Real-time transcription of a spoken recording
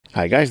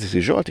Hi guys, this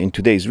is Zsolt. In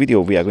today's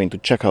video we are going to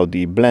check out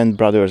the Blend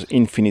Brothers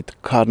Infinite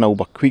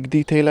Carnauba Quick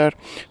Detailer,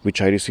 which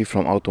I received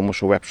from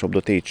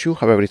automotionwebshop.hu.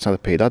 However, it's not a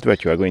paid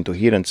advert. You are going to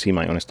hear and see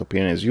my honest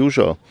opinion as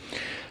usual.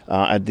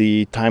 At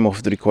the time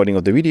of the recording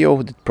of the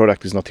video, the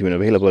product is not even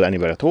available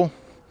anywhere at all.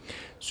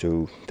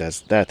 So that's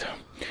that.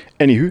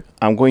 Anywho,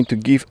 I'm going to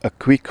give a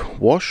quick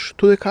wash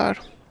to the car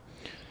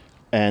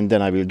and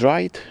then I will dry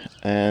it,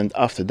 and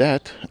after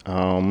that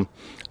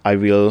I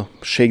will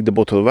shake the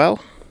bottle well.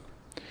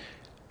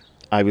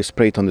 I will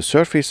spray it on the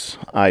surface,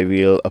 I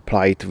will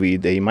apply it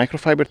with a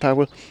microfiber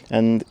towel,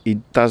 and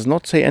it does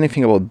not say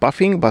anything about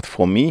buffing, but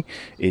for me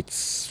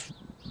it's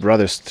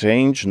rather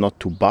strange not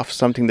to buff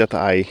something that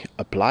I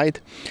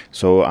applied,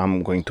 so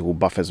I'm going to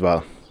buff as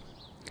well.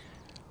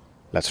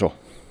 Let's roll.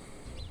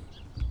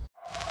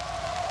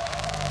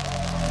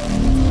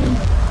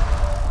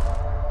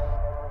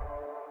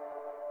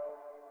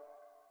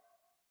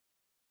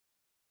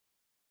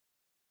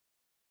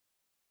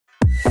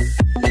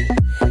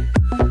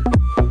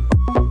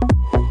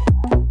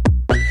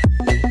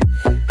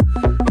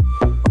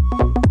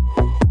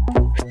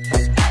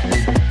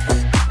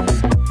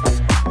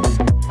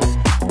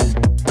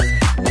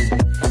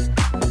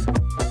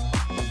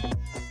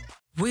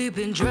 We've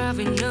been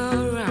driving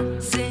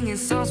around, singing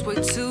songs way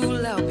too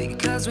loud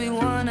because we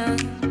wanna.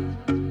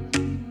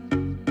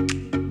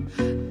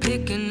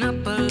 Picking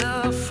up all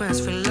our friends,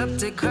 fill up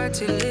the car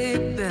till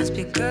it bends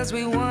because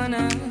we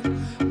wanna.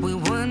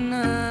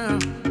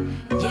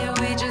 Yeah,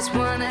 we just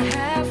wanna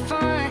have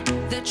fun.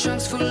 The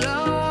trunk's full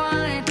of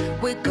wine.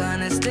 We're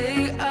gonna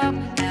stay up,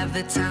 have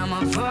the time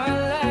of our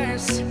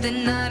lives. The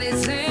night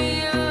is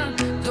young,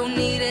 don't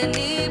need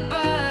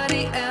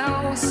anybody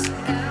else.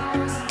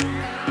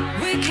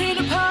 We came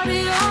to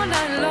party all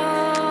night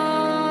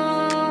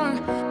long,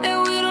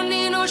 and we don't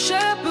need no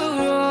chaperone.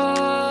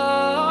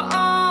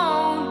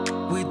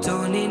 We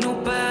don't need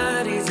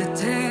nobody's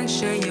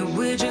attention, yeah,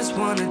 we just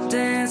wanna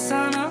dance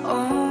on our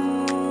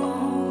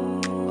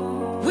own.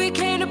 We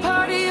came to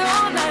party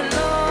all night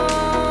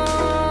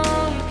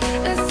long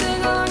and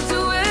sing along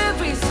to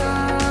every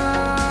song.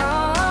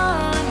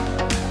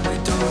 We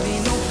don't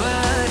need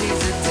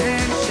nobody's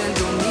attention,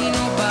 don't need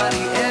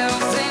nobody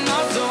else in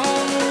our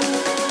zone.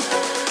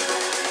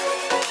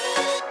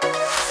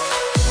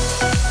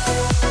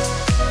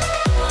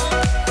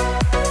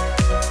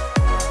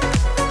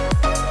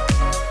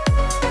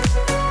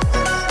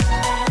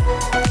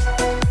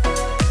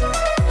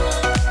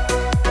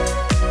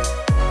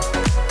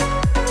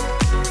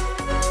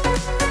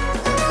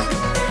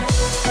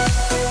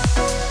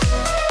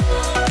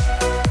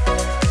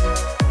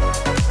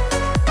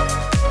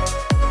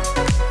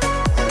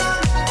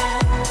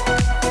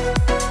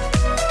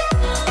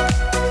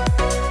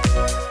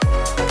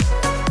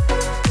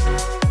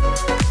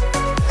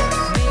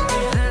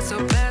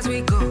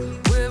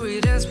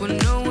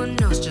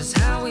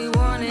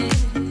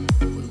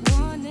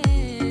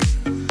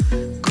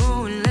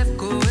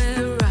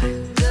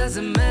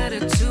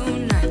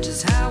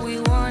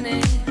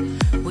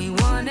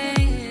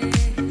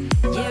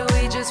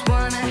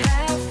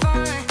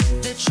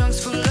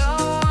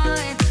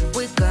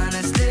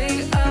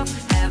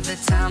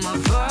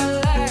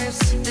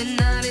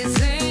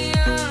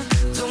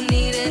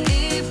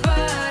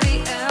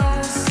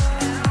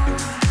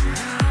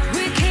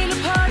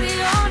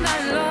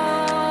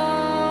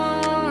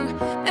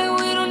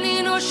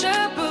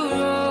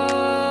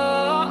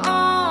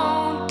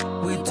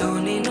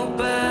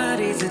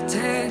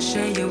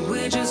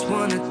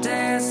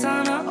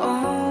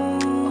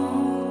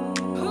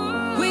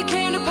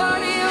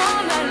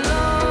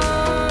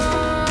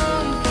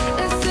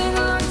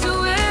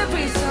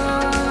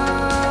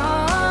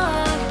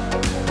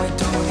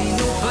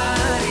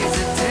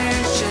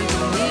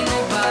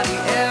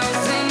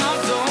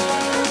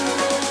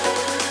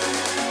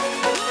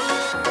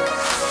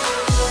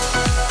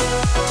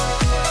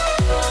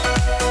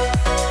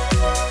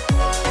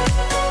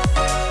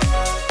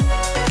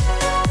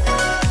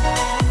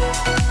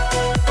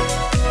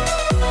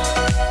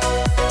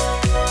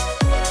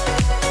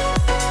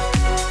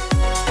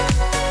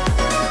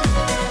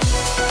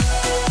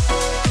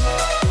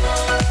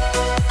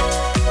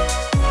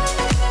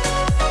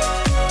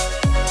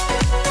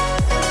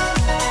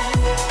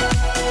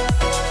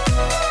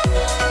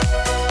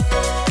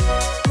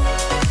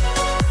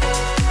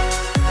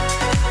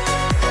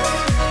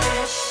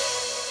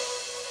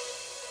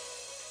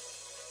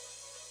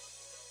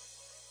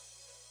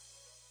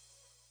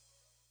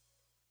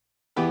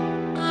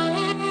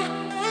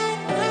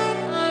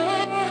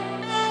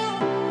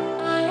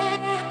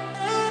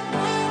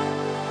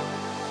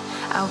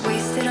 I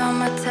wasted all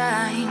my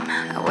time,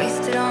 I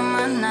wasted all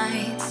my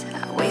nights,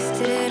 I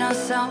wasted it on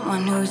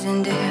someone who's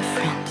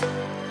indifferent.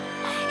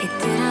 He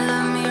didn't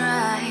love me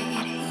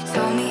right, he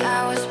told me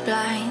I was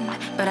blind,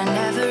 but I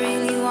never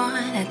really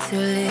wanted to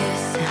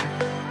listen.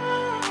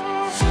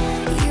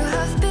 You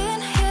have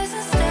been here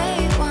since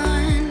day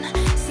one,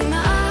 see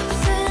my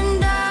ups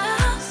and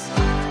downs,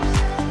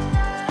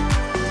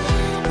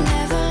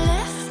 never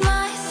left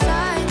my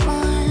side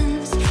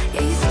once,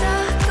 yeah, you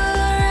stuck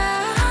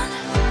around.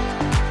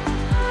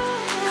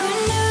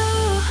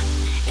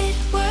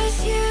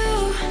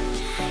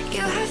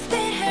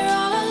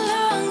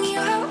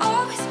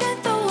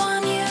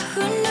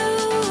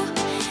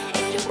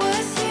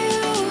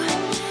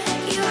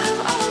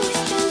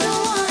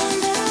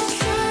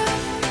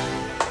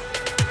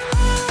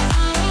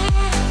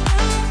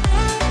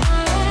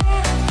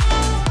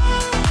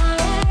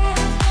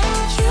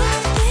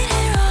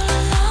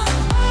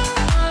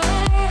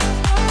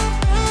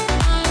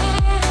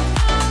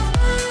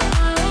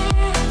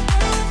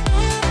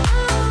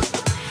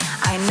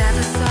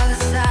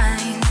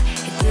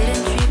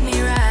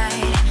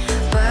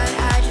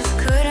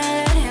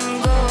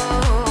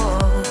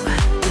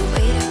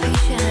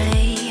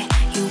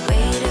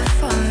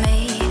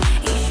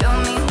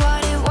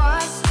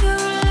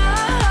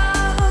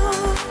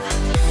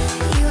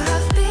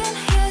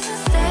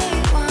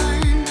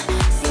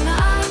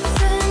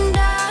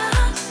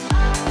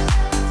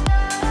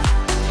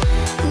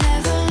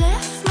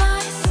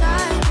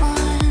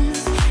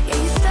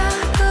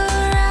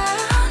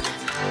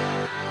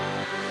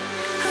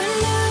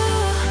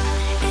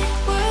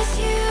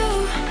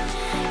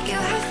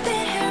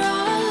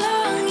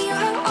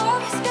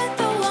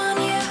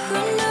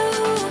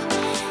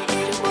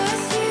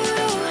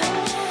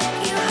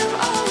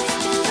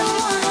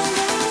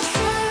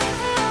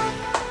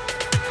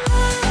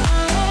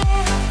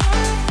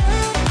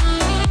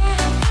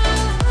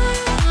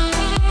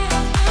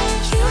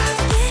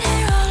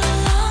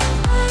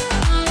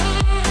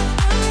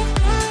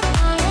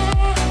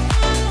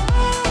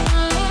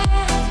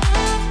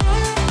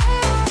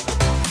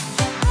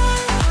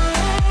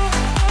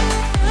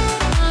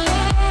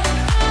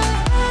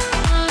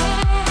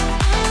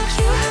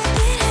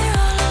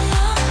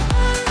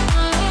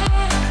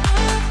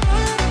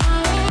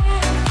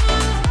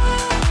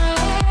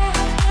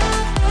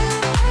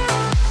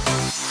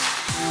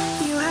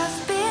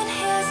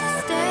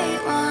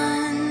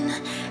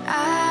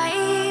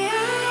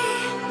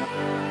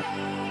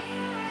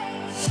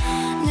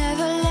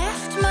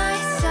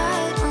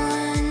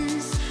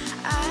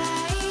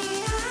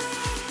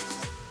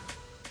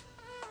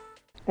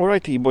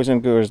 Alrighty, boys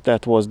and girls,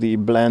 that was the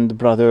Blend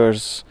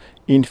Brothers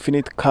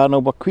Infinite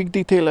Carnauba Quick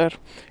Detailer.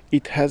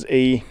 It has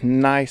a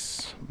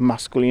nice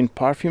masculine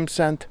perfume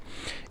scent.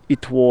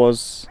 It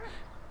was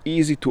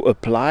easy to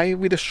apply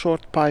with a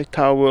short pile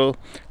towel.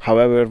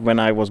 However, when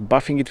I was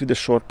buffing it with a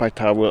short pile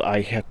towel,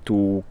 I had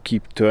to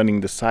keep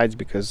turning the sides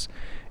because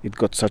it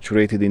got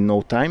saturated in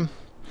no time.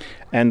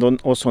 And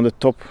also on the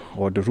top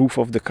or the roof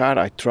of the car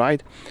I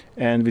tried,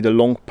 and with a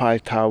long pile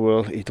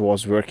towel it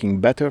was working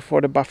better for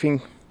the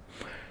buffing.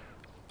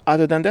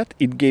 Other than that,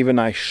 it gave a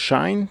nice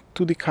shine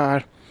to the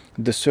car.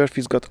 The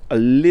surface got a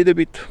little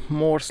bit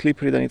more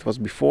slippery than it was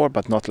before,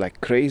 but not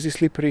like crazy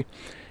slippery.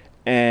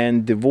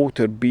 And the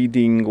water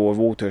beading or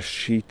water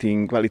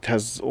sheeting, well, it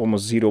has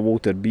almost zero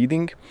water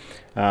beading,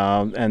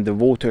 and the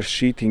water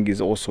sheeting is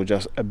also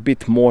just a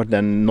bit more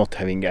than not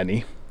having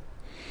any.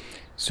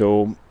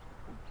 So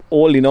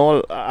all in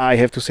all, I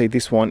have to say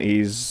this one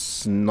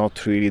is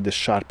not really the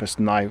sharpest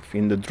knife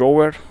in the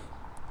drawer.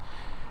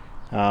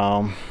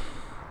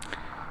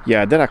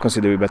 Yeah, there are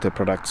considerably better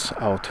products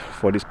out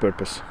for this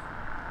purpose.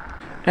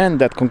 And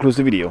that concludes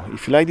the video.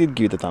 If you liked it,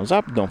 give it a thumbs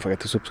up. Don't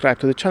forget to subscribe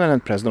to the channel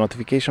and press the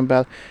notification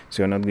bell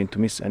so you're not going to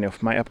miss any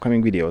of my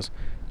upcoming videos.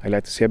 I'd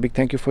like to say a big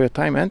thank you for your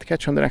time and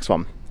catch you on the next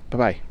one. Bye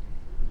bye.